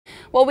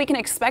Well, we can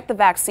expect the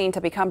vaccine to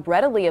become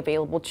readily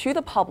available to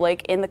the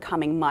public in the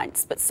coming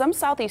months, but some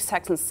Southeast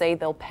Texans say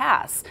they'll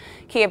pass.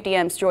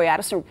 KFDM's Joy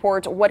Addison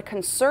reports what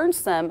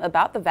concerns them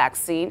about the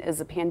vaccine as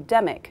the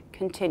pandemic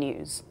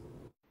continues.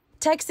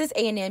 Texas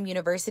A&M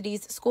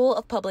University's School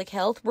of Public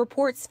Health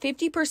reports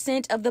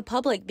 50% of the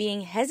public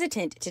being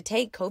hesitant to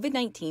take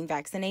COVID-19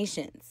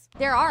 vaccinations.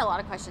 There are a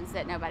lot of questions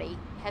that nobody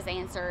has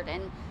answered,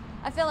 and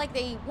I feel like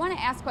they want to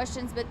ask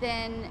questions, but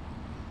then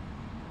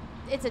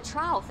it's a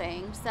trial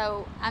thing,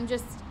 so I'm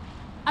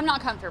not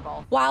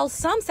comfortable. While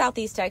some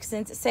Southeast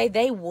Texans say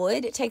they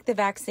would take the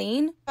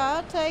vaccine,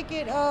 I'll take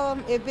it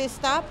if it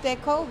stopped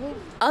that COVID.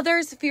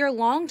 Others fear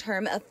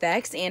long-term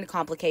effects and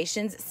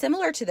complications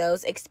similar to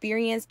those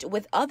experienced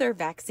with other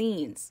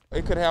vaccines.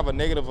 It could have a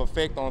negative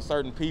effect on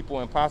certain people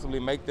and possibly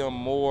make them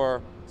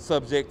more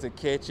subject to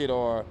catch it,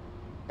 or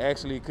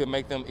actually could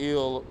make them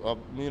ill,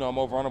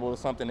 more vulnerable to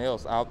something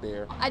else out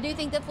there. I do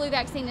think the flu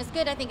vaccine is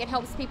good. I think it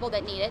helps people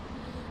that need it.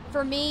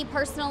 For me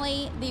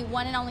personally, the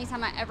one and only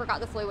time I ever got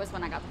the flu was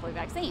when I got the flu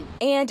vaccine.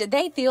 And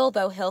they feel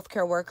though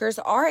healthcare workers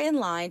are in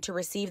line to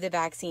receive the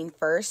vaccine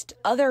first,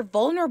 other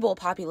vulnerable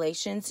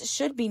populations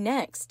should be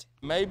next.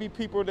 Maybe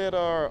people that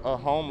are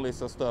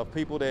homeless or stuff,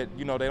 people that,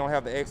 they don't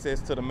have the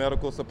access to the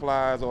medical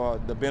supplies or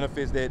the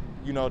benefits that,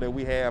 that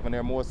we have, and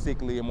they're more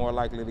sickly and more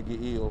likely to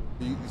get ill.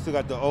 You still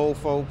got the old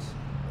folks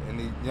and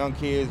the young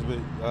kids with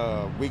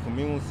weak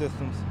immune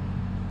systems.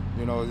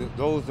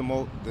 Those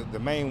are the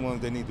main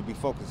ones they need to be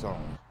focused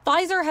on.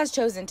 Pfizer has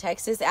chosen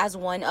Texas as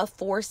one of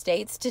 4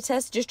 states to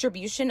test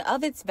distribution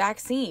of its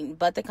vaccine,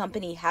 but the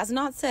company has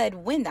not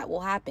said when that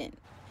will happen.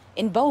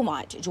 In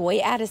Beaumont, Joy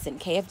Addison,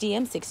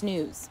 KFDM 6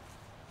 News.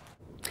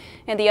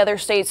 And the other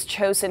states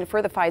chosen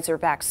for the Pfizer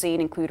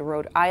vaccine include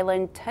Rhode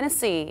Island,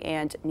 Tennessee,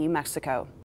 and New Mexico.